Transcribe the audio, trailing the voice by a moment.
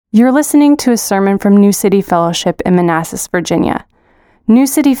You're listening to a sermon from New City Fellowship in Manassas, Virginia. New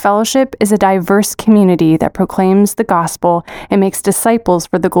City Fellowship is a diverse community that proclaims the gospel and makes disciples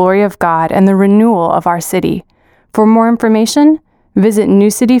for the glory of God and the renewal of our city. For more information, visit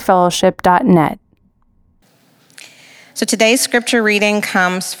newcityfellowship.net. So today's scripture reading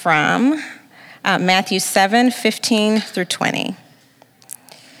comes from Matthew 7:15 through 20.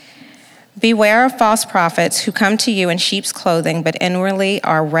 Beware of false prophets who come to you in sheep's clothing, but inwardly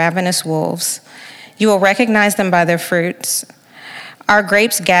are ravenous wolves. You will recognize them by their fruits. Are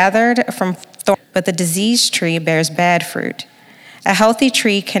grapes gathered from thorns, but the diseased tree bears bad fruit? A healthy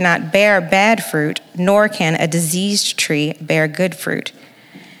tree cannot bear bad fruit, nor can a diseased tree bear good fruit.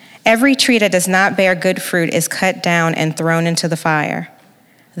 Every tree that does not bear good fruit is cut down and thrown into the fire.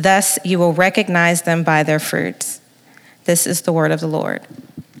 Thus you will recognize them by their fruits. This is the word of the Lord.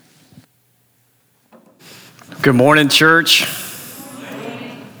 Good morning, church.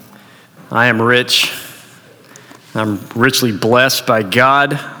 I am Rich. I'm richly blessed by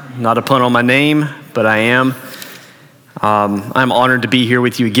God. Not a pun on my name, but I am. I'm honored to be here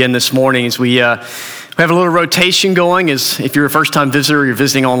with you again this morning as we have a little rotation going. As if you're a first-time visitor, you're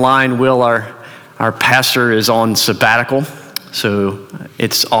visiting online, Will, our pastor, is on sabbatical. So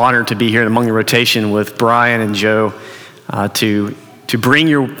it's an honor to be here among the rotation with Brian and Joe to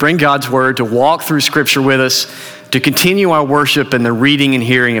bring God's word, to walk through Scripture with us, to continue our worship and the reading and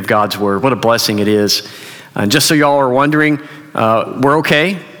hearing of God's word. What a blessing it is. And just so y'all are wondering, we're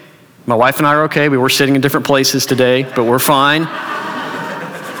okay. My wife and I are okay. We were sitting in different places today, but we're fine.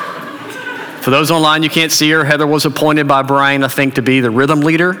 For those online, you can't see her. Heather was appointed by Brian, I think, to be the rhythm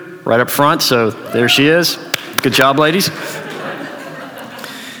leader right up front. So there she is. Good job, ladies.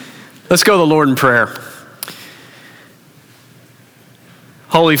 Let's go to the Lord in prayer.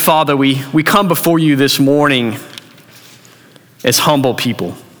 Holy Father, we come before you this morning as humble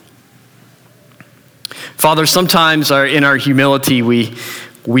people. Father, sometimes in our humility, we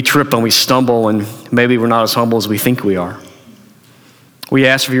trip and we stumble, and maybe we're not as humble as we think we are. We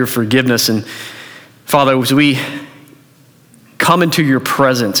ask for your forgiveness, and Father, as we come into your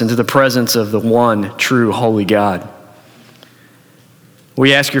presence, into the presence of the one true holy God,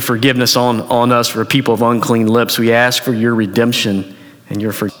 we ask your forgiveness on us for people of unclean lips. We ask for your redemption and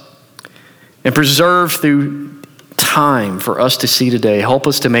your forgiveness. And preserve through time for us to see today. Help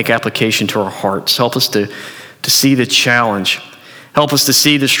us to make application to our hearts. Help us to see the challenge. Help us to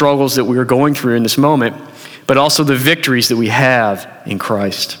see the struggles that we are going through in this moment, but also the victories that we have in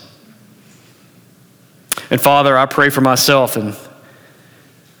Christ. And Father, I pray for myself, and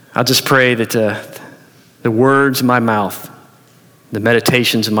I just pray that the words in my mouth, the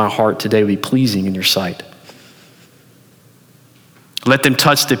meditations in my heart today will be pleasing in your sight. Let them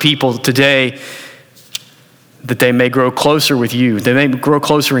touch the people today that they may grow closer with you. They may grow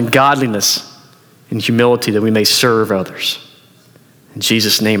closer in godliness and humility, that we may serve others. In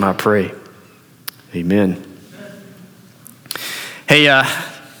Jesus' name I pray. Amen. Hey,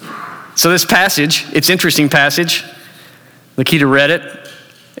 so this passage, it's an interesting passage. Lakita read it.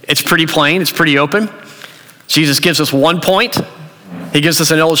 It's pretty plain. It's pretty open. Jesus gives us one point. He gives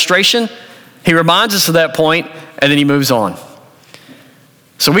us an illustration. He reminds us of that point, and then he moves on.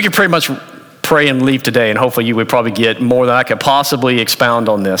 So we could pretty much pray and leave today, and hopefully you would probably get more than I could possibly expound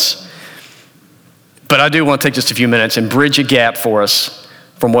on this. But I do want to take just a few minutes and bridge a gap for us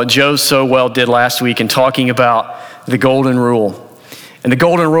from what Joe so well did last week in talking about the golden rule. And the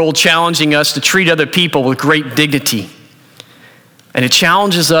golden rule challenging us to treat other people with great dignity. And it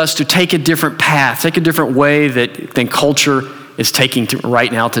challenges us to take a different path, take a different way than culture is taking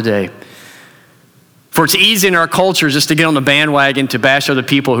right now today. For it's easy in our culture just to get on the bandwagon to bash other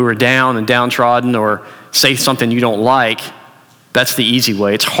people who are down and downtrodden or say something you don't like. That's the easy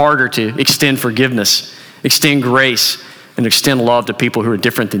way. It's harder to extend forgiveness, extend grace, and extend love to people who are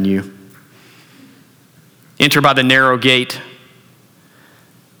different than you. Enter by the narrow gate.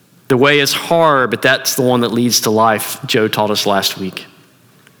 The way is hard, but that's the one that leads to life, Joe taught us last week.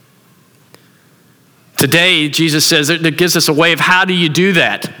 Today, Jesus says it gives us a way of how do you do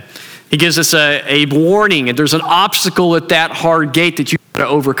that. He gives us a warning, and there's an obstacle at that hard gate that you've got to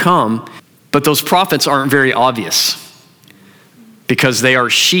overcome, but those prophets aren't very obvious because they are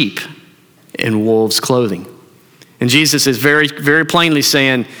sheep in wolves' clothing. And Jesus is very, very plainly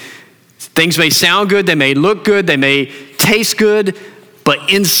saying, things may sound good, they may look good, they may taste good,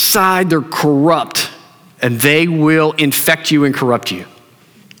 but inside they're corrupt, and they will infect you and corrupt you.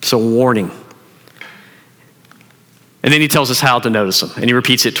 So warning. And then he tells us how to notice them, and he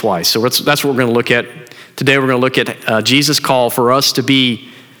repeats it twice. So that's what we're going to look at. Today we're going to look at Jesus' call for us to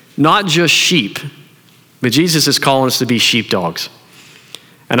be not just sheep, but Jesus is calling us to be sheepdogs.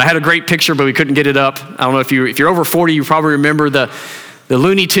 And I had a great picture, but we couldn't get it up. I don't know if you're over 40, you probably remember the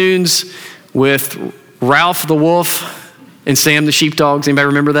Looney Tunes with Ralph the Wolf and Sam the Sheepdog. Anybody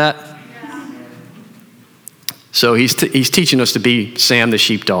remember that? Yeah. So he's teaching us to be Sam the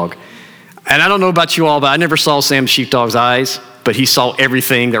Sheepdog. And I don't know about you all, but I never saw Sam the Sheepdog's eyes, but he saw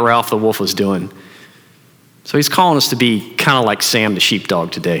everything that Ralph the Wolf was doing. So he's calling us to be kind of like Sam the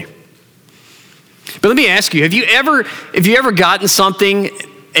Sheepdog today. But let me ask you, have you ever gotten something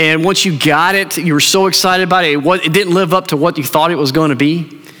and once you got it, you were so excited about it, it didn't live up to what you thought it was going to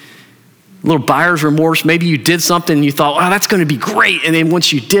be? A little buyer's remorse. Maybe you did something and you thought, oh, that's going to be great. And then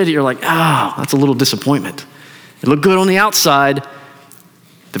once you did it, you're like, oh, that's a little disappointment. It looked good on the outside.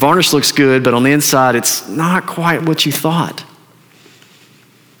 The varnish looks good, but on the inside, it's not quite what you thought.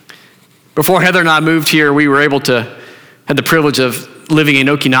 Before Heather and I moved here, we were had the privilege of living in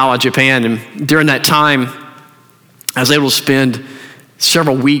Okinawa, Japan. And during that time, I was able to spend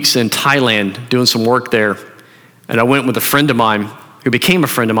several weeks in Thailand doing some work there. And I went with a friend of mine who became a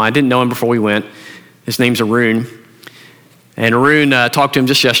friend of mine. I didn't know him before we went. His name's Arun. And Arun, talked to him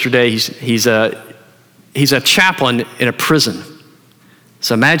just yesterday. He's a chaplain in a prison.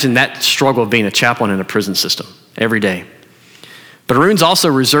 So imagine that struggle of being a chaplain in a prison system every day. But Arun's also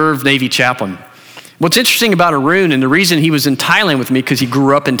a reserve Navy chaplain. What's interesting about Arun, and the reason he was in Thailand with me, because he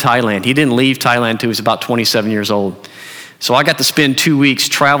grew up in Thailand. He didn't leave Thailand until he was about 27 years old. So I got to spend 2 weeks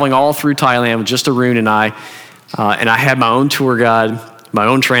traveling all through Thailand with just Arun and I had my own tour guide, my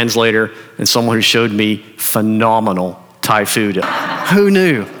own translator, and someone who showed me phenomenal Thai food. Who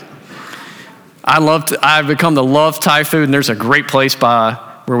knew? I've become to love Thai food, and there's a great place by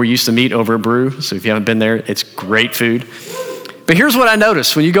where we used to meet over at Brew. So if you haven't been there, it's great food. But here's what I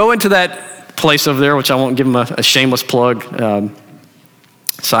noticed. When you go into that place over there, which I won't give them a shameless plug,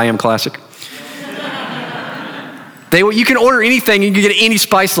 Siam Classic. You can order anything, you can get any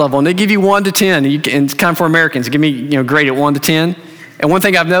spice level, and they give you 1 to 10. And it's kind of for Americans. Give me, grade at 1 to 10. And one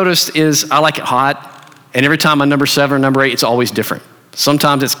thing I've noticed is I like it hot, and every time I'm number 7 or number 8, it's always different.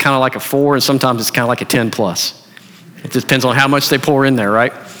 Sometimes it's kind of like a 4, and sometimes it's kind of like a 10 plus. It just depends on how much they pour in there,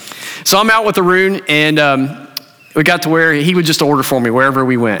 right? So I'm out with Arun, and we got to where he would just order for me wherever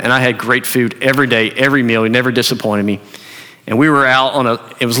we went, and I had great food every day, every meal. He never disappointed me. And we were out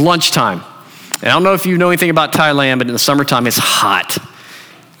it was lunchtime. And I don't know if you know anything about Thailand, but in the summertime, it's hot.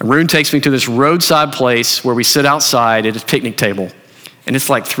 Arun takes me to this roadside place where we sit outside at his picnic table. And it's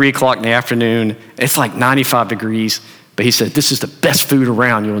like 3 o'clock in the afternoon. It's like 95 degrees. But he said, this is the best food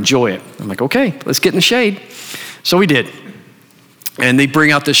around. You'll enjoy it. I'm like, okay, let's get in the shade. So we did. And they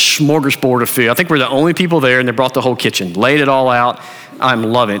bring out this smorgasbord of food. I think we're the only people there, and they brought the whole kitchen. Laid it all out. I'm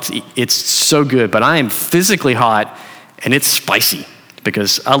loving it. It's so good. But I am physically hot, and it's spicy.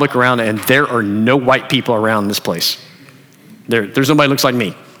 Because I look around and there are no white people around this place. There's nobody who looks like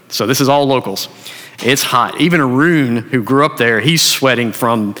me. So this is all locals. It's hot. Even Arun, who grew up there, he's sweating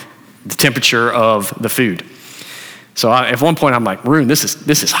from the temperature of the food. So at one point I'm like, Arun, this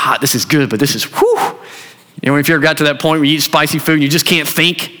is hot, this is good, but this is whew. If you ever got to that point where you eat spicy food and you just can't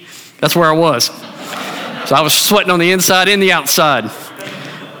think, that's where I was. So I was sweating on the inside and the outside.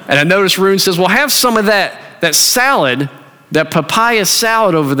 And I noticed Arun says, well, have some of that salad, that papaya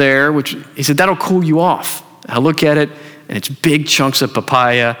salad over there, which he said, that'll cool you off. I look at it, and it's big chunks of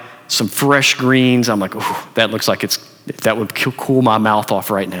papaya, some fresh greens. I'm like, ooh, that looks like that would cool my mouth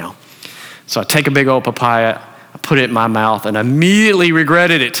off right now. So I take a big old papaya, I put it in my mouth, and I immediately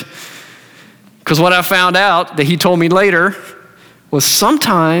regretted it. Because what I found out that he told me later was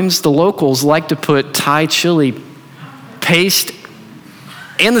sometimes the locals like to put Thai chili paste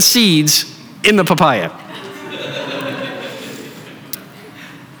and the seeds in the papaya.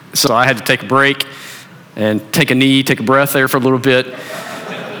 So I had to take a break and take a breath there for a little bit.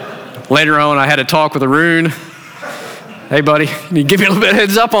 Later on, I had a talk with Arun. Hey, buddy, you give me a little bit of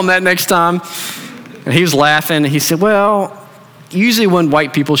heads up on that next time. And he was laughing. He said, well, usually when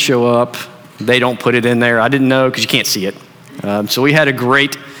white people show up, they don't put it in there. I didn't know because you can't see it. So we had a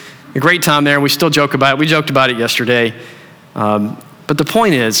great time there. We still joke about it. We joked about it yesterday. But the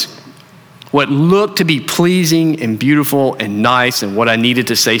point is, what looked to be pleasing and beautiful and nice and what I needed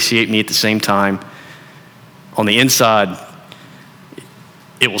to satiate me at the same time, on the inside,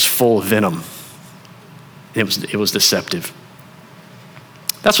 it was full of venom. It was deceptive.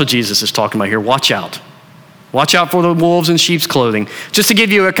 That's what Jesus is talking about here. Watch out. Watch out for the wolves in sheep's clothing. Just to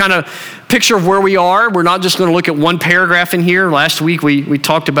give you a kind of picture of where we are, we're not just going to look at one paragraph in here. Last week we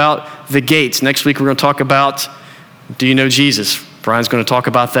talked about the gates. Next week we're going to talk about, do you know Jesus? Brian's going to talk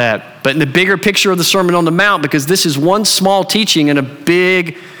about that. But in the bigger picture of the Sermon on the Mount, because this is one small teaching in a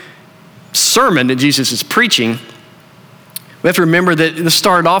big sermon that Jesus is preaching, We have to remember that this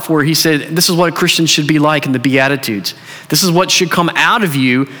started off where he said, this is what a Christian should be like in the Beatitudes. This is what should come out of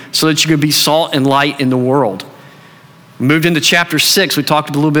you so that you can be salt and light in the world. We moved into chapter 6, we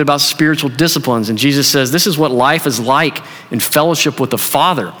talked a little bit about spiritual disciplines, and Jesus says this is what life is like in fellowship with the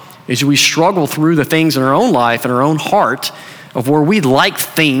Father, is we struggle through the things in our own life and our own heart of where we like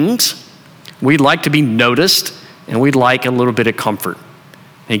things, we'd like to be noticed, and we'd like a little bit of comfort.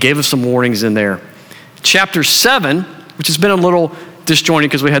 And he gave us some warnings in there. Chapter 7, which has been a little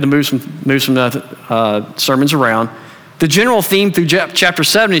disjointed because we had to move some sermons around. The general theme through chapter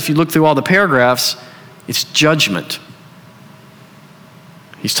 7, if you look through all the paragraphs, it's judgment.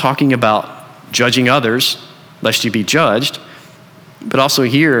 He's talking about judging others, lest you be judged. But also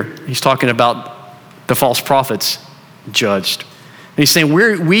here, he's talking about the false prophets judged. And he's saying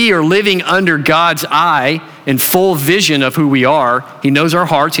we are living under God's eye in full vision of who we are. He knows our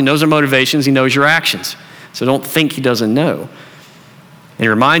hearts, he knows our motivations, he knows your actions. So don't think he doesn't know. And he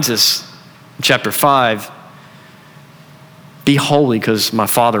reminds us in chapter 5, be holy because my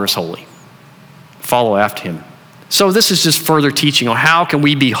Father is holy. Follow after him. So this is just further teaching on how can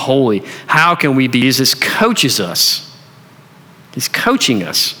we be holy? How can we be? Jesus coaches us. He's coaching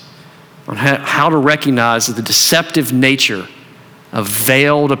us on how to recognize the deceptive nature of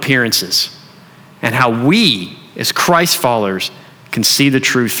veiled appearances and how we, as Christ followers, can see the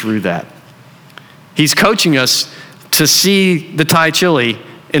truth through that. He's coaching us to see the Thai chili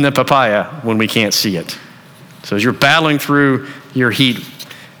in the papaya when we can't see it. So as you're battling through your heat,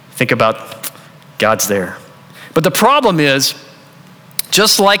 think about God's there. But the problem is,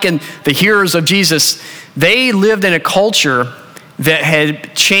 just like in the hearers of Jesus, they lived in a culture that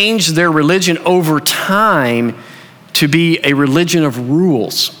had changed their religion over time to be a religion of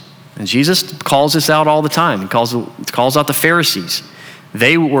rules. And Jesus calls this out all the time. He calls out the Pharisees.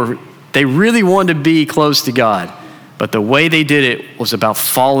 They really wanted to be close to God, but the way they did it was about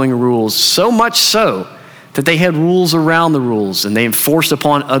following rules, so much so that they had rules around the rules and they enforced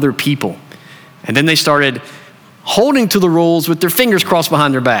upon other people. And then they started holding to the rules with their fingers crossed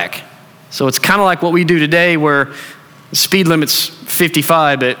behind their back. So it's kind of like what we do today where the speed limit's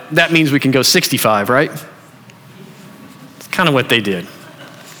 55, but that means we can go 65, right? It's kind of what they did.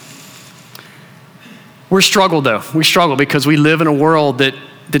 We struggle though. We struggle because we live in a world that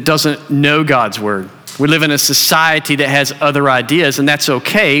doesn't know God's word. We live in a society that has other ideas, and that's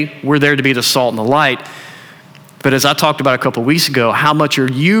okay. We're there to be the salt and the light. But as I talked about a couple of weeks ago, how much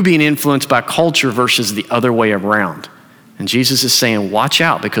are you being influenced by culture versus the other way around? And Jesus is saying, watch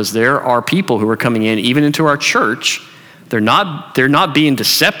out, because there are people who are coming in, even into our church. They're not being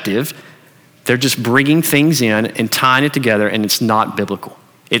deceptive. They're just bringing things in and tying it together, and it's not biblical.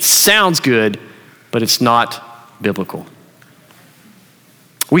 It sounds good, but it's not biblical.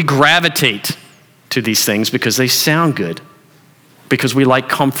 We gravitate to these things because they sound good, because we like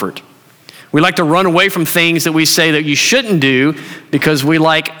comfort. We like to run away from things that we say that you shouldn't do because we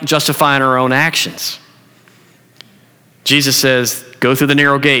like justifying our own actions. Jesus says, go through the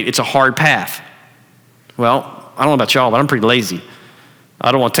narrow gate. It's a hard path. Well, I don't know about y'all, but I'm pretty lazy.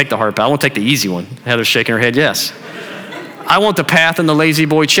 I don't want to take the hard path. I want to take the easy one. Heather's shaking her head, yes. I want the path in the lazy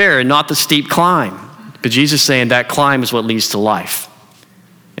boy chair and not the steep climb. But Jesus is saying that climb is what leads to life.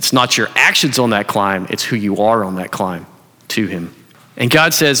 It's not your actions on that climb, it's who you are on that climb to him. And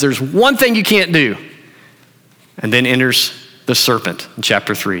God says there's one thing you can't do. And then enters the serpent in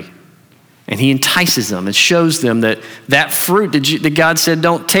chapter 3. And he entices them and shows them that that fruit that God said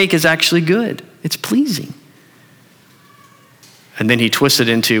don't take is actually good. It's pleasing. And then he twists it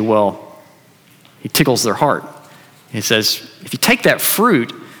into, well, he tickles their heart. He says, if you take that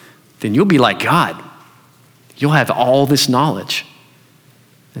fruit, then you'll be like God. You'll have all this knowledge.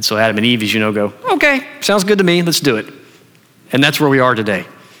 And so Adam and Eve, as you know, go, okay, sounds good to me, let's do it. And that's where we are today.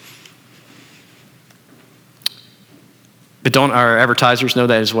 But don't our advertisers know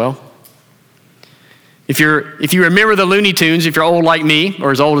that as well? If you remember the Looney Tunes, if you're old like me,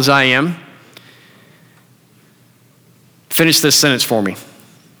 or as old as I am, finish this sentence for me.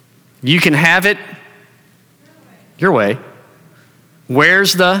 You can have it your way.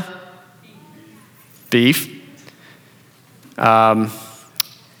 Where's the beef?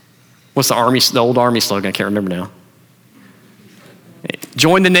 What's the old Army slogan? I can't remember now.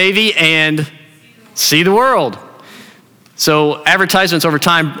 Join the Navy and see the world. So advertisements over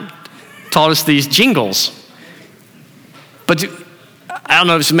time taught us these jingles. But I don't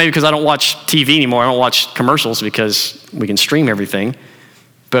know if it's maybe because I don't watch TV anymore. I don't watch commercials because we can stream everything.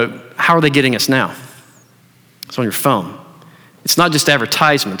 But how are they getting us now? It's on your phone. It's not just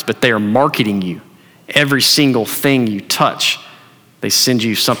advertisements, but they are marketing you. Every single thing you touch They send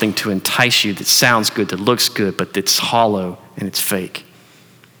you something to entice you that sounds good, that looks good, but it's hollow and it's fake.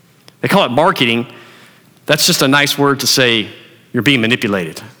 They call it marketing. That's just a nice word to say you're being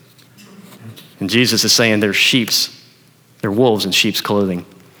manipulated. And Jesus is saying they're wolves in sheep's clothing.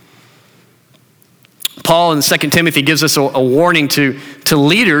 Paul in 2 Timothy gives us a warning to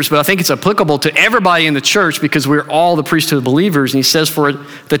leaders, but I think it's applicable to everybody in the church because we're all the priesthood of believers. And he says, for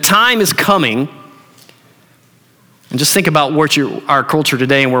the time is coming, and just think about our culture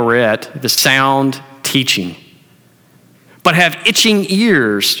today and where we're at, the sound teaching, but have itching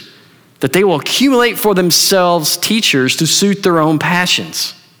ears that they will accumulate for themselves teachers to suit their own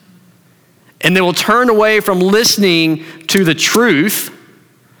passions. And they will turn away from listening to the truth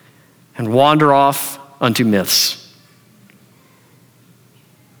and wander off unto myths.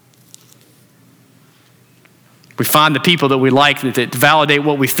 We find the people that we like that validate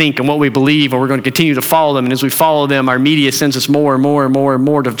what we think and what we believe, and we're going to continue to follow them. And as we follow them, our media sends us more and more and more and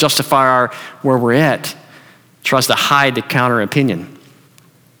more to justify where we're at. Tries to hide the counter opinion.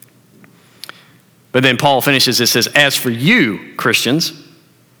 But then Paul finishes it, says, as for you, Christians,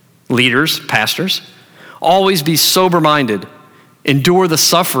 leaders, pastors, always be sober-minded, endure the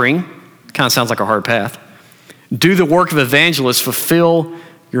suffering, kind of sounds like a hard path, do the work of evangelists, fulfill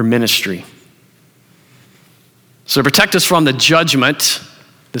your ministry. So protect us from the judgment,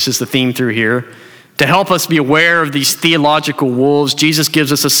 this is the theme through here, to help us be aware of these theological wolves, Jesus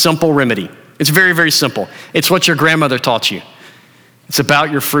gives us a simple remedy. It's very, very simple. It's what your grandmother taught you. It's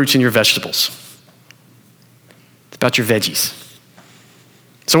about your fruits and your vegetables. It's about your veggies.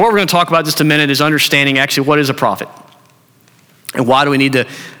 So what we're going to talk about in just a minute is understanding actually what is a prophet and why do we need to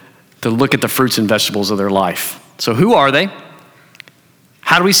look at the fruits and vegetables of their life. So who are they?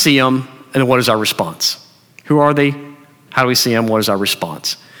 How do we see them? And what is our response? Who are they? How do we see them? What is our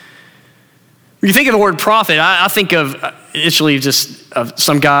response? When you think of the word prophet, I think of initially just of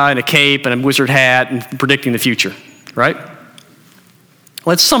some guy in a cape and a wizard hat and predicting the future, right?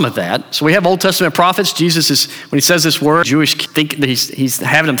 Well, it's some of that. So we have Old Testament prophets. Jesus is, when he says this word, Jewish, think that he's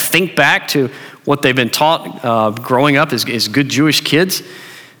having them think back to what they've been taught growing up as good Jewish kids.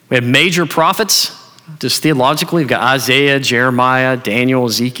 We have major prophets, just theologically. We've got Isaiah, Jeremiah, Daniel,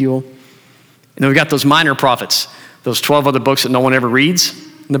 Ezekiel. And then we've got those minor prophets, those 12 other books that no one ever reads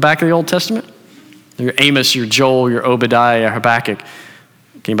in the back of the Old Testament. Your Amos, your Joel, your Obadiah, your Habakkuk. Can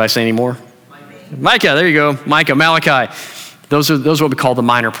anybody say any more? Micah, there you go. Micah, Malachi. Those are what we call the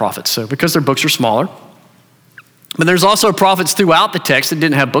minor prophets. So because their books are smaller. But there's also prophets throughout the text that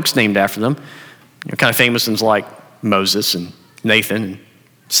didn't have books named after them. Kind of famous ones like Moses and Nathan and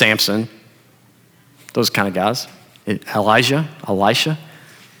Samson. Those kind of guys. Elijah, Elisha.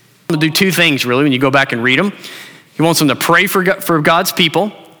 I'm going to do two things really when you go back and read them. He wants them to pray for God's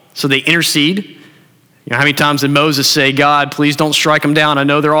people so they intercede. How many times did Moses say, God, please don't strike them down. I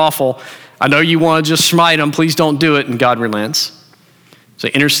know they're awful. I know you want to just smite them. Please don't do it. And God relents. So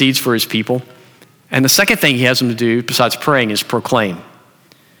he intercedes for his people. And the second thing he has them to do, besides praying, is proclaim.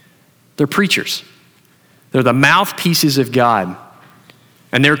 They're preachers. They're the mouthpieces of God.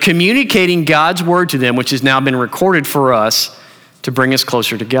 And they're communicating God's word to them, which has now been recorded for us to bring us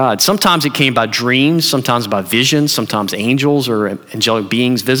closer to God. Sometimes it came by dreams, sometimes by visions, sometimes angels or angelic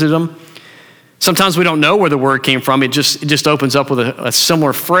beings visit them. Sometimes we don't know where the word came from. It just opens up with a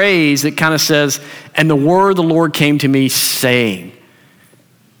similar phrase that kind of says, and the word of the Lord came to me saying.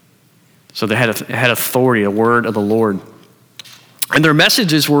 So they had authority, a word of the Lord. And their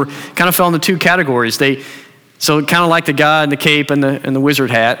messages were kind of fell into two categories. So kind of like the guy in the cape and the wizard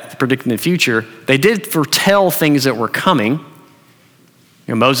hat predicting the future, they did foretell things that were coming.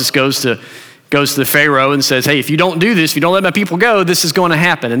 Moses goes to the Pharaoh and says, hey, if you don't do this, if you don't let my people go, this is going to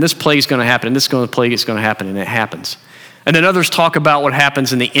happen, and this plague is going to happen, and this plague is going to happen, and it happens. And then others talk about what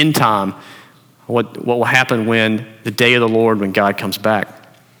happens in the end time, what will happen when the day of the Lord, when God comes back.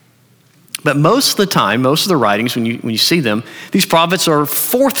 But most of the time, most of the writings, when you see them, these prophets are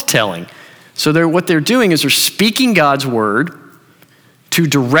forthtelling. So what they're doing is they're speaking God's word to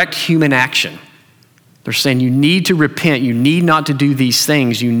direct human action. They're saying you need to repent. You need not to do these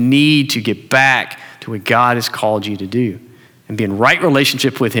things. You need to get back to what God has called you to do and be in right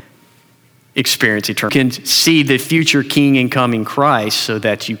relationship with him. Experience eternal. You can see the future King and coming Christ so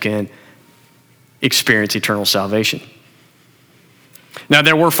that you can experience eternal salvation. Now,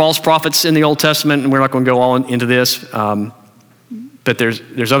 there were false prophets in the Old Testament, and we're not going to go all into this, but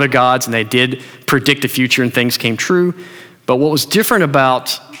there's other gods, and they did predict the future, and things came true. But what was different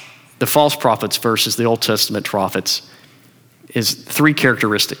about the false prophets versus the Old Testament prophets is three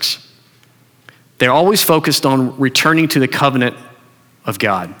characteristics. They're always focused on returning to the covenant of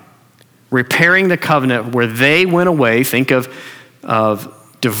God, repairing the covenant where they went away. Think of of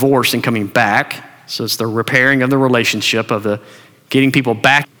divorce and coming back. So it's the repairing of the relationship, of the getting people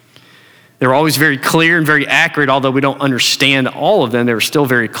back. They were always very clear and very accurate, although we don't understand all of them. They were still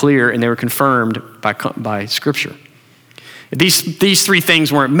very clear, and they were confirmed by Scripture. If these three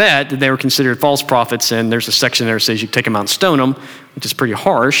things weren't met, they were considered false prophets, and there's a section there that says you take them out and stone them, which is pretty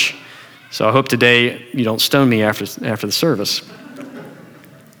harsh. So I hope today you don't stone me after the service.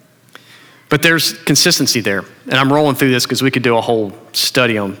 But there's consistency there, and I'm rolling through this because we could do a whole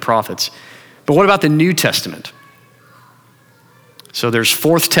study on prophets. But what about the New Testament? So there's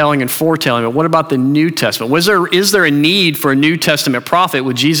forthtelling and foretelling, but what about the New Testament? Is there a need for a New Testament prophet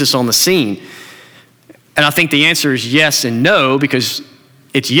with Jesus on the scene? And I think the answer is yes and no, because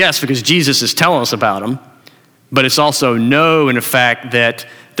it's yes because Jesus is telling us about them, but it's also no in the fact that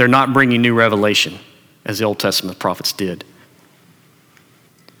they're not bringing new revelation as the Old Testament prophets did.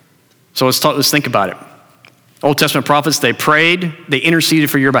 So let's think about it. Old Testament prophets, they prayed, they interceded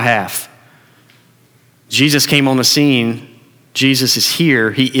for your behalf. Jesus came on the scene. Jesus is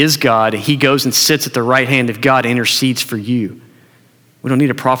here. He is God. He goes and sits at the right hand of God and intercedes for you. We don't need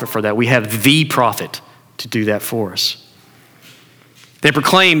a prophet for that. We have the prophet to do that for us. They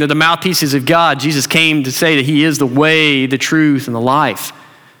proclaim that the mouthpieces of God. Jesus came to say that he is the way, the truth, and the life.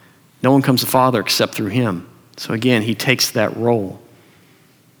 No one comes to the Father except through him. So again, he takes that role.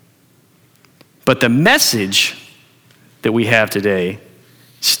 But the message that we have today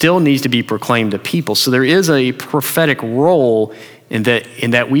still needs to be proclaimed to people. So there is a prophetic role in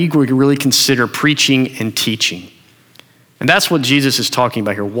that we really consider preaching and teaching. And that's what Jesus is talking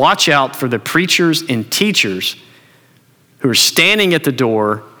about here. Watch out for the preachers and teachers who are standing at the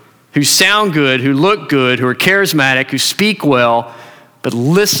door, who sound good, who look good, who are charismatic, who speak well, but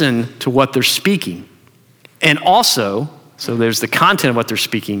listen to what they're speaking. And also, so there's the content of what they're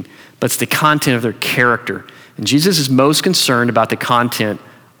speaking, but it's the content of their character. And Jesus is most concerned about the content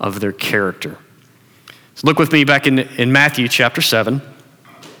of their character. So look with me back in Matthew chapter 7.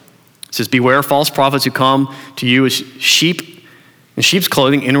 It says, beware of false prophets who come to you as sheep in sheep's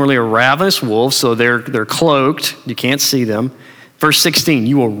clothing, inwardly are ravenous wolves, so they're cloaked. You can't see them. Verse 16,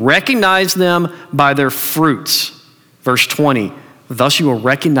 you will recognize them by their fruits. Verse 20, thus you will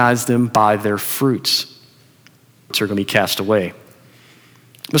recognize them by their fruits. Are going to be cast away.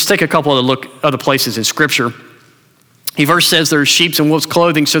 Let's take a couple of other places in Scripture. He first says there's sheep's and wolves'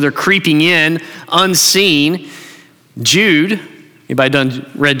 clothing, so they're creeping in unseen. Jude, anybody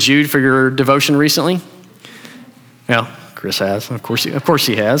read Jude for your devotion recently? Yeah, Chris has. Of course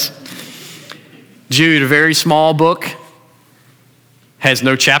he has. Jude, a very small book, has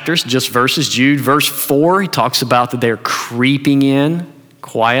no chapters, just verses. Jude, verse 4, he talks about that they're creeping in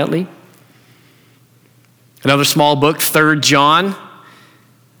quietly. Another small book, 3 John,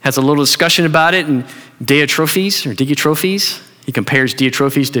 has a little discussion about it. And Diotrephes, he compares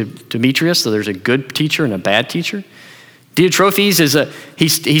Diotrephes to Demetrius, so there's a good teacher and a bad teacher. Diotrephes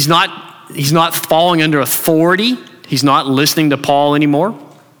he's not falling under authority. He's not listening to Paul anymore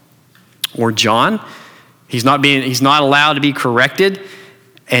or John. He's not allowed to be corrected.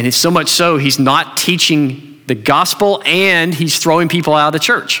 And it's so much so he's not teaching the gospel, and he's throwing people out of the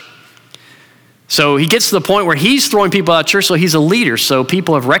church. So he gets to the point where he's throwing people out of church, so he's a leader. So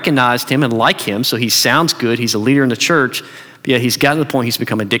people have recognized him and like him, so he sounds good. He's a leader in the church, but yet he's gotten to the point he's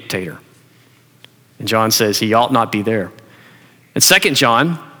become a dictator. And John says he ought not be there. In 2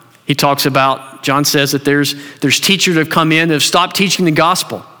 John, John says that there's teachers that have come in that have stopped teaching the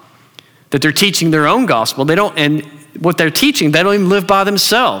gospel, that they're teaching their own gospel. And what they're teaching, they don't even live by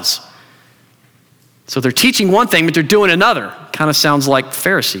themselves. So they're teaching one thing, but they're doing another. Kind of sounds like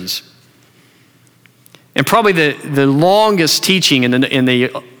Pharisees. And probably the longest teaching in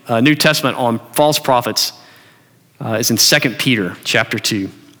the New Testament on false prophets is in 2 Peter chapter 2.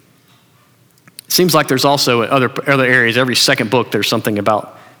 It seems like there's also other areas. Every second book there's something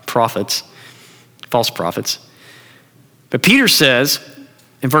about prophets, false prophets. But Peter says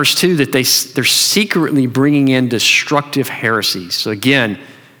in verse 2 that they're secretly bringing in destructive heresies. So again,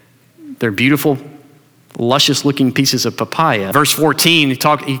 they're beautiful, luscious-looking pieces of papaya. Verse 14,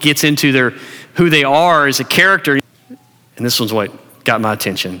 he gets into who they are as a character. And this one's what got my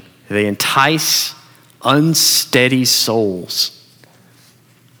attention. They entice unsteady souls.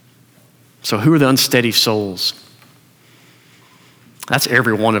 So who are the unsteady souls? That's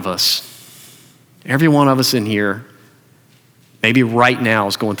every one of us. Every one of us in here, maybe right now,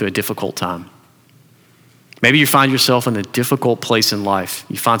 is going through a difficult time. Maybe you find yourself in a difficult place in life.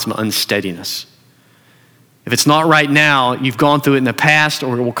 You find some unsteadiness. If it's not right now, you've gone through it in the past,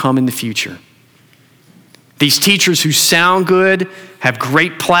 or it will come in the future. These teachers who sound good, have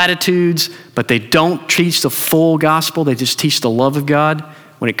great platitudes, but they don't teach the full gospel. They just teach the love of God.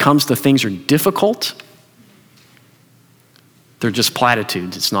 When it comes to things that are difficult, they're just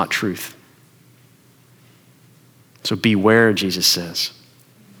platitudes. It's not truth. So beware, Jesus says.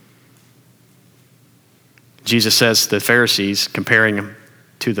 Jesus says to the Pharisees, comparing them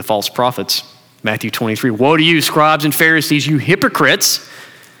to the false prophets, Matthew 23, "Woe to you, scribes and Pharisees, you hypocrites!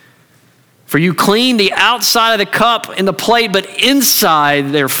 For you clean the outside of the cup and the plate, but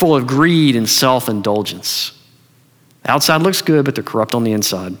inside they're full of greed and self-indulgence." The outside looks good, but they're corrupt on the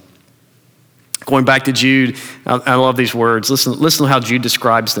inside. Going back to Jude, I love these words. Listen to how Jude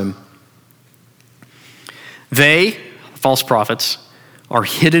describes them. They, false prophets, are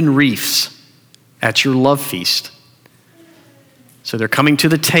hidden reefs at your love feast. So they're coming to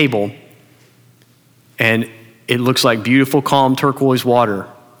the table, and it looks like beautiful, calm turquoise water,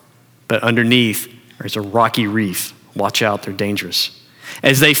 but underneath there's a rocky reef. Watch out, they're dangerous.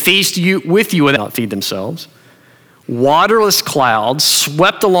 As they feast with you without feed themselves, waterless clouds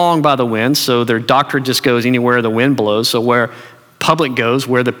swept along by the wind, so their doctrine just goes anywhere the wind blows. So where public goes,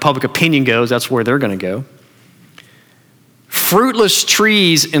 where the public opinion goes, that's where they're going to go. Fruitless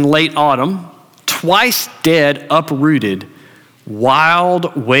trees in late autumn, twice dead, uprooted,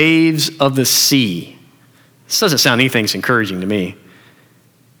 wild waves of the sea. This doesn't sound anything encouraging to me.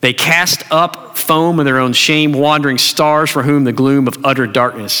 They cast up foam of their own shame, wandering stars for whom the gloom of utter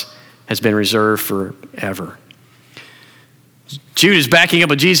darkness has been reserved forever. Jude is backing up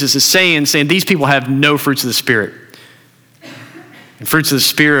what Jesus is saying these people have no fruits of the Spirit. And fruits of the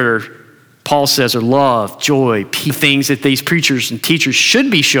Spirit Paul says, are love, joy, peace, things that these preachers and teachers should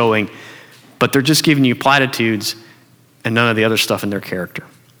be showing, but they're just giving you platitudes and none of the other stuff in their character.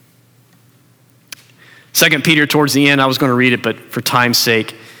 2 Peter, towards the end, I was going to read it, but for time's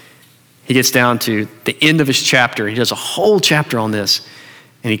sake, he gets down to the end of his chapter. He does a whole chapter on this,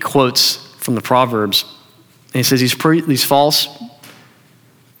 and he quotes from the Proverbs. And he says these false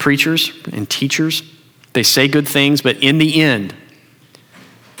preachers and teachers, they say good things, but in the end,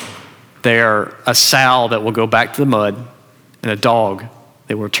 they are a sow that will go back to the mud and a dog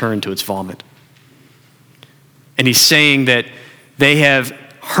that will return to its vomit. And he's saying that they have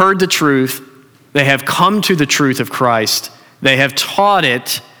heard the truth, they have come to the truth of Christ, they have taught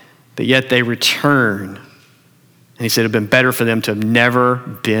it, but yet they return. And he said it would have been better for them to have never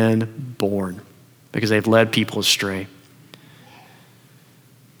been born because they've led people astray.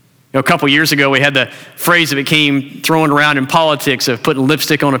 A couple years ago, we had the phrase that became thrown around in politics of putting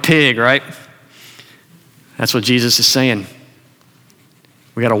lipstick on a pig, right? That's what Jesus is saying.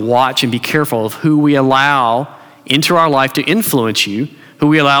 We got to watch and be careful of who we allow into our life to influence you, who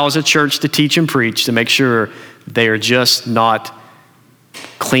we allow as a church to teach and preach, to make sure they are just not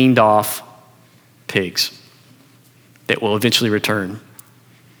cleaned off pigs that will eventually return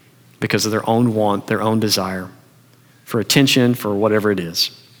because of their own want, their own desire for attention, for whatever it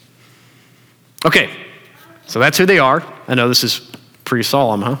is. Okay, so that's who they are. I know this is pretty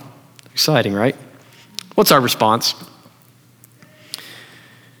solemn, huh? Exciting, right? What's our response?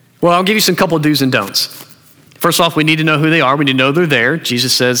 Well, I'll give you some couple of do's and don'ts. First off, we need to know who they are. We need to know they're there.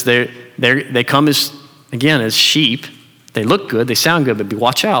 Jesus says they come as sheep. They look good, they sound good, but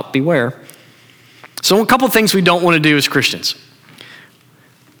watch out, beware. So a couple of things we don't want to do as Christians.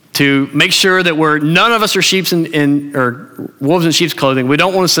 To make sure that none of us are sheep or wolves in sheep's clothing, we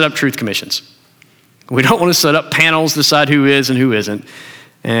don't want to set up truth commissions. We don't want to set up panels, decide who is and who isn't.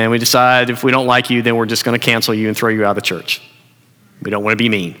 And we decide if we don't like you, then we're just going to cancel you and throw you out of the church. We don't want to be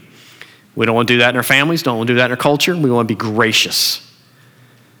mean. We don't want to do that in our families, don't want to do that in our culture. We want to be gracious.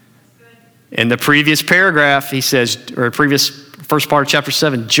 In the previous paragraph, he says, or previous first part of chapter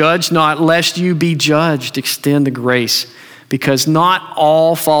 7, judge not lest you be judged, extend the grace, because not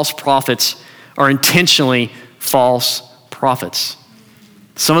all false prophets are intentionally false prophets.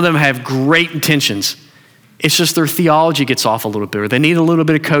 Some of them have great intentions. It's just their theology gets off a little bit, or they need a little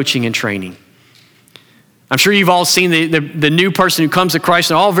bit of coaching and training. I'm sure you've all seen the new person who comes to Christ,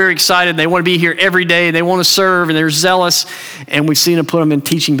 and they're all very excited. They want to be here every day. They want to serve, and they're zealous. And we've seen them put them in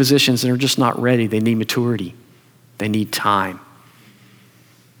teaching positions, and they're just not ready. They need maturity. They need time.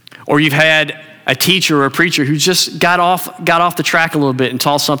 Or you've had a teacher or a preacher who just got off the track a little bit and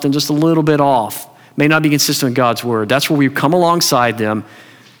taught something just a little bit off. May not be consistent with God's word. That's where we come alongside them.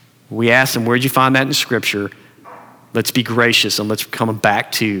 We ask them, where'd you find that in Scripture? Let's be gracious and let's come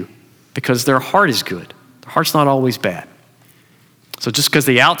back to, because their heart is good. Their heart's not always bad. So just because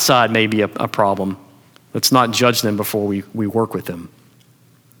the outside may be a problem, let's not judge them before we work with them.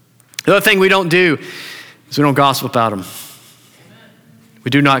 The other thing we don't do is we don't gossip about them.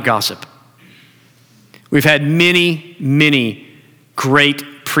 We do not gossip. We've had many, many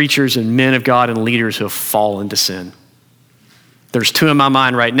great preachers and men of God and leaders who have fallen to sin. There's two in my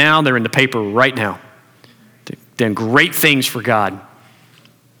mind right now. They're in the paper right now. They've done great things for God,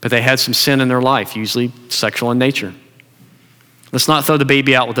 but they had some sin in their life, usually sexual in nature. Let's not throw the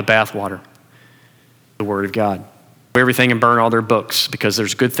baby out with the bathwater. The Word of God. Everything and burn all their books because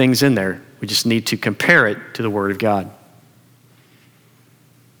there's good things in there. We just need to compare it to the Word of God.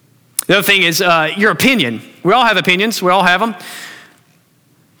 The other thing is your opinion. We all have opinions. We all have them.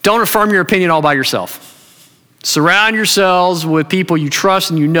 Don't affirm your opinion all by yourself. Surround yourselves with people you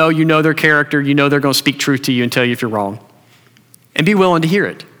trust and you know their character, you know they're going to speak truth to you and tell you if you're wrong. And be willing to hear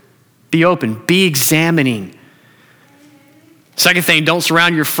it. Be open. Be examining. Second thing, don't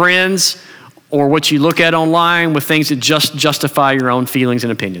surround your friends or what you look at online with things that just justify your own feelings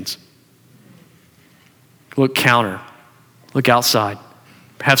and opinions. Look counter. Look outside.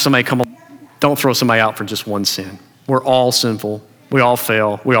 Have somebody come along. Don't throw somebody out for just one sin. We're all sinful. We all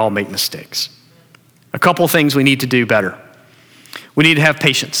fail. We all make mistakes. A couple of things we need to do better. We need to have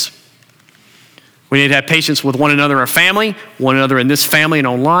patience. We need to have patience with one another in our family, one another in this family and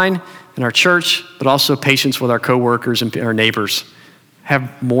online, in our church, but also patience with our coworkers and our neighbors.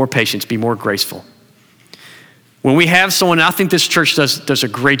 Have more patience, be more graceful. When we have someone, I think this church does a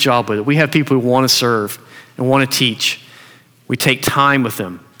great job with it. We have people who want to serve and want to teach. We take time with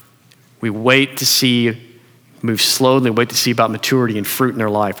them. We wait to see, move slowly, wait to see about maturity and fruit in their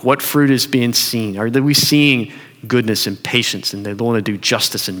life. What fruit is being seen? Are we seeing goodness and patience and they want to do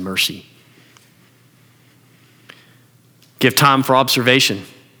justice and mercy? Give time for observation,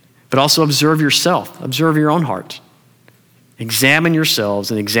 but also observe yourself. Observe your own heart. Examine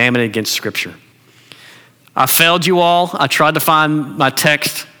yourselves and examine it against Scripture. I failed you all. I tried to find my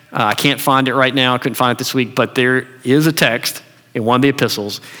text. I can't find it right now. I couldn't find it this week, but there is a text in one of the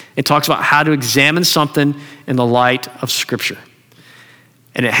epistles. It talks about how to examine something in the light of Scripture.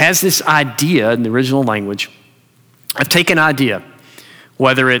 And it has this idea in the original language of taking an idea,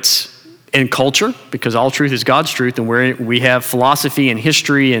 whether it's in culture, because all truth is God's truth, and we have philosophy and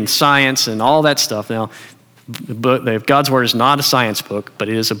history and science and all that stuff. Now, God's Word is not a science book, but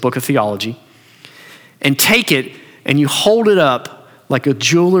it is a book of theology. And take it and you hold it up like a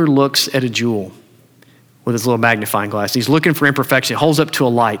jeweler looks at a jewel with his little magnifying glass. He's looking for imperfection. He holds up to a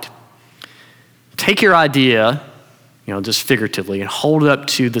light. Take your idea, just figuratively, and hold it up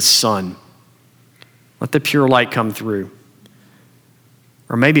to the sun. Let the pure light come through.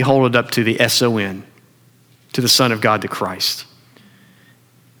 Or maybe hold it up to the S-O-N, to the Son of God, to Christ.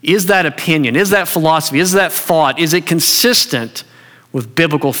 Is that opinion, is that philosophy, is that thought, is it consistent with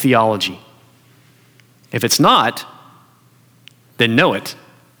biblical theology? If it's not, then know it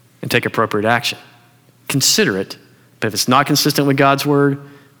and take appropriate action. Consider it, but if it's not consistent with God's Word,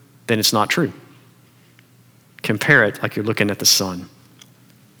 then it's not true. Compare it like you're looking at the sun.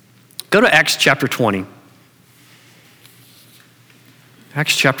 Go to Acts chapter 20.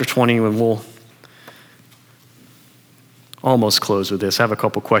 Acts chapter 20, and we'll almost close with this. I have a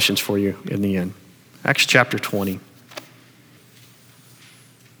couple questions for you in the end. Acts chapter 20.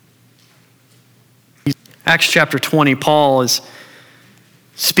 Acts chapter 20, Paul is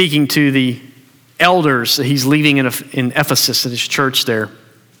speaking to the elders that he's leading in Ephesus, in his church there.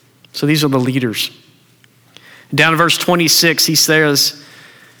 So these are the leaders. Down in verse 26, he says,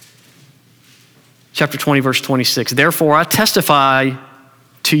 chapter 20, verse 26, "Therefore I testify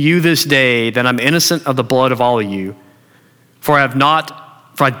to you this day that I'm innocent of the blood of all of you, for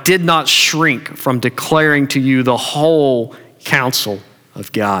I did not shrink from declaring to you the whole counsel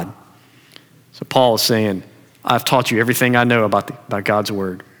of God." So Paul is saying, I've taught you everything I know about God's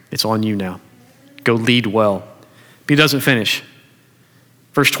Word. It's on you now. Go lead well. But he doesn't finish.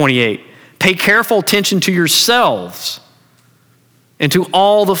 Verse 28, "Pay careful attention to yourselves and to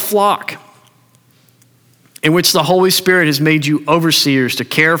all the flock in which the Holy Spirit has made you overseers to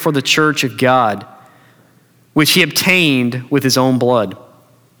care for the church of God, which he obtained with his own blood.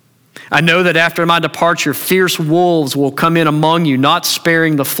 I know that after my departure, fierce wolves will come in among you, not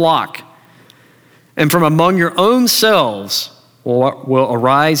sparing the flock. And from among your own selves will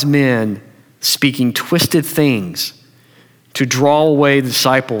arise men speaking twisted things to draw away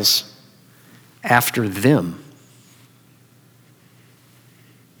disciples after them.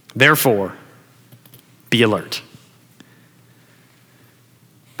 Therefore, be alert."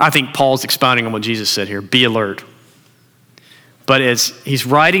 I think Paul's expounding on what Jesus said here. Be alert. But as he's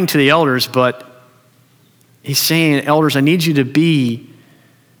writing to the elders, but he's saying, elders, I need you to be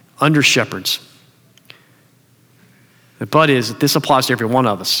under shepherds. The but is that this applies to every one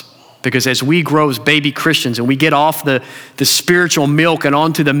of us. Because as we grow as baby Christians and we get off the spiritual milk and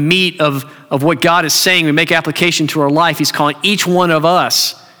onto the meat of what God is saying, we make application to our life, he's calling each one of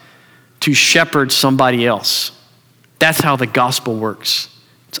us to shepherd somebody else. That's how the gospel works.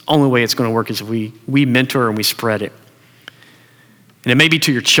 It's the only way it's going to work is if we mentor and we spread it. And it may be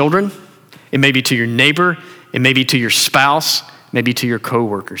to your children, it may be to your neighbor, it may be to your spouse, maybe to your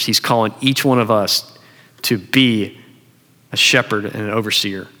coworkers. He's calling each one of us to be a shepherd and an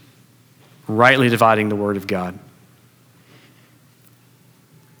overseer, rightly dividing the word of God.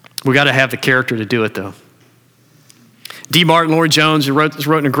 We got to have the character to do it, though. D. Martin Lloyd-Jones wrote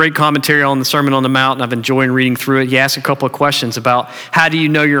in a great commentary on the Sermon on the Mount, and I've enjoyed reading through it. He asked a couple of questions about how do you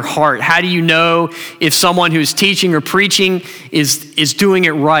know your heart? How do you know if someone who's teaching or preaching is doing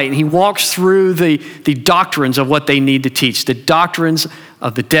it right? And he walks through the doctrines of what they need to teach, the doctrines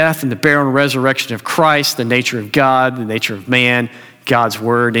of the death and the burial and resurrection of Christ, the nature of God, the nature of man, God's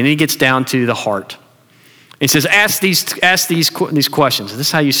word, and he gets down to the heart. He says, ask these questions. This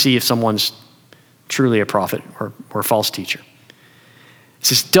is how you see if someone's truly a prophet or a false teacher. He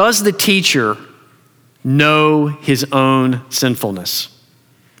says, does the teacher know his own sinfulness?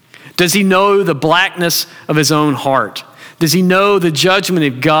 Does he know the blackness of his own heart? Does he know the judgment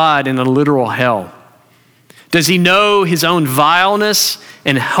of God in a literal hell? Does he know his own vileness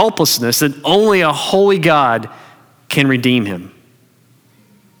and helplessness that only a holy God can redeem him?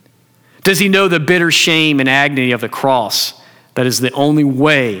 Does he know the bitter shame and agony of the cross that is the only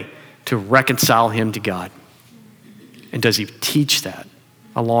way to reconcile him to God? And does he teach that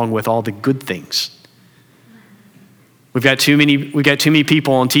along with all the good things? We've got too many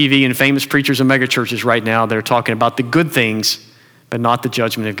people on TV and famous preachers and megachurches right now that are talking about the good things, but not the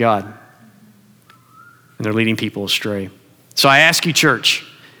judgment of God. And they're leading people astray. So I ask you, church,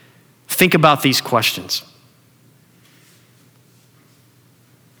 think about these questions.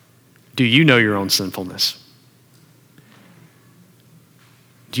 Do you know your own sinfulness?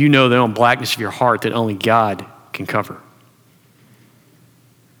 Do you know the own blackness of your heart that only God can cover?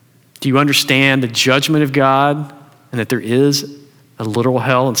 Do you understand the judgment of God and that there is a literal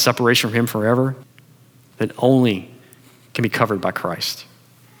hell and separation from him forever that only can be covered by Christ?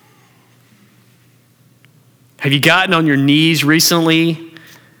 Have you gotten on your knees recently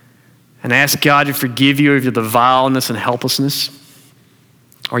and asked God to forgive you of the vileness and helplessness?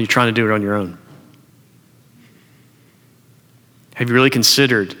 Or are you trying to do it on your own? Have you really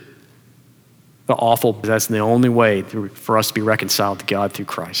considered the awful, that's the only way for us to be reconciled to God through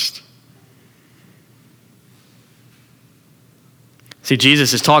Christ? See,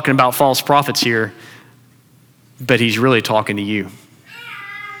 Jesus is talking about false prophets here, but he's really talking to you.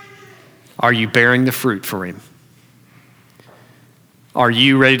 Are you bearing the fruit for him? Are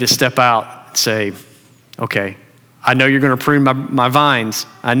you ready to step out and say, okay, I know you're going to prune my vines.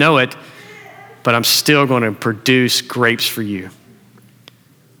 I know it, but I'm still going to produce grapes for you.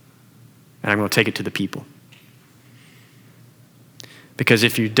 And I'm going to take it to the people. Because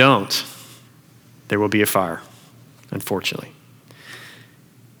if you don't, there will be a fire, unfortunately.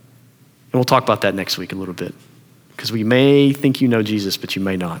 And we'll talk about that next week a little bit. Because we may think you know Jesus, but you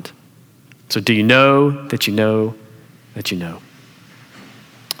may not. So do you know that you know that you know?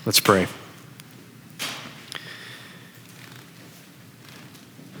 Let's pray.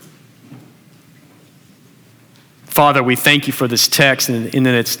 Father, we thank you for this text and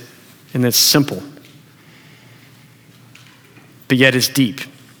that it's simple, but yet it's deep.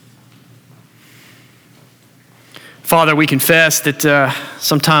 Father, we confess that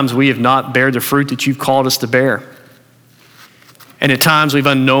sometimes we have not bared the fruit that you've called us to bear. And at times we've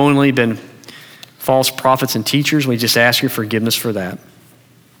unknowingly been false prophets and teachers. We just ask your forgiveness for that.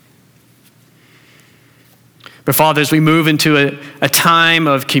 But Father, as we move into a time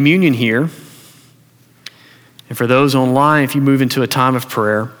of communion here, and for those online, if you move into a time of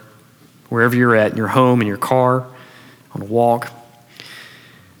prayer, wherever you're at, in your home, in your car, on a walk,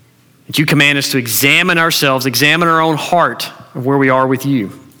 that you command us to examine ourselves, examine our own heart of where we are with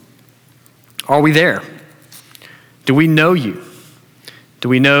you. Are we there? Do we know you? Do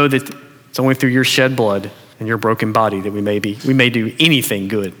we know that it's only through your shed blood and your broken body that we may do anything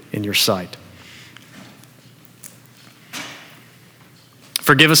good in your sight?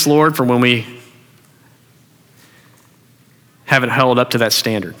 Forgive us, Lord, for when we haven't held up to that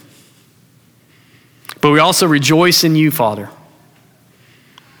standard. But we also rejoice in you, Father,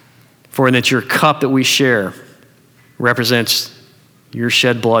 for in that your cup that we share represents your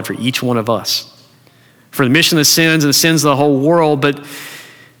shed blood for each one of us, for the remission of the sins and the sins of the whole world, but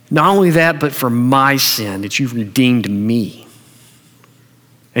not only that, but for my sin, that you've redeemed me.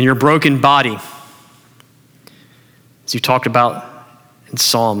 And your broken body, as you talked about in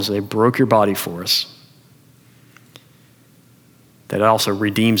Psalms, they broke your body for us. That it also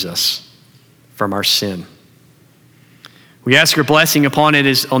redeems us from our sin. We ask your blessing upon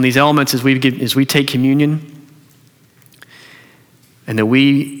it on these elements as we take communion, and that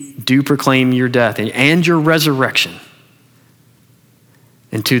we do proclaim your death and your resurrection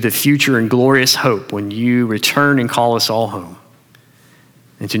into the future and glorious hope when you return and call us all home.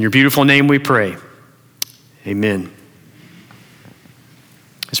 It's in your beautiful name we pray. Amen.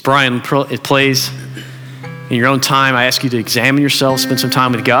 As Brian plays in your own time, I ask you to examine yourself, spend some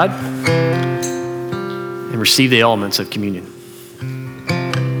time with God, and receive the elements of communion.